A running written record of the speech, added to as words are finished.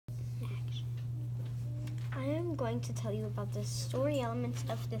going to tell you about the story elements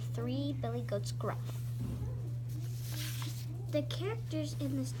of the Three Billy Goats Gruff. The characters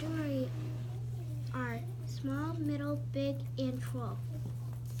in the story are small, middle, big, and troll.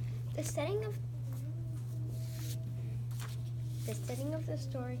 The setting of the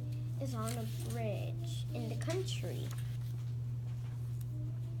story is on a bridge in the country.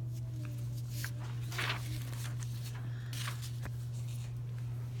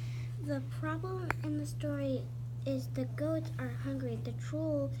 The problem in the story is the goats are hungry. The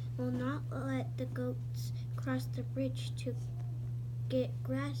troll will not let the goats cross the bridge to get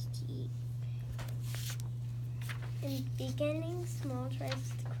grass to eat. In the beginning, Small tries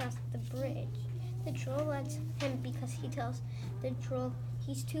to cross the bridge. The troll lets him because he tells the troll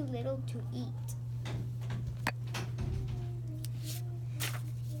he's too little to eat.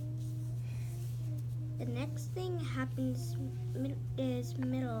 The next thing happens is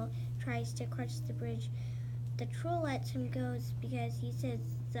Middle tries to cross the bridge. The troll lets him go because he says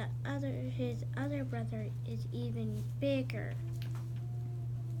his other brother is even bigger.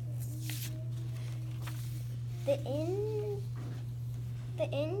 The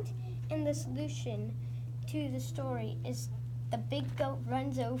end and the solution to the story is the big goat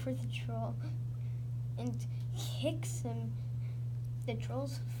runs over the troll and kicks him. The troll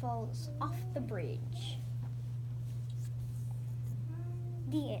falls off the bridge.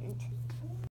 The end.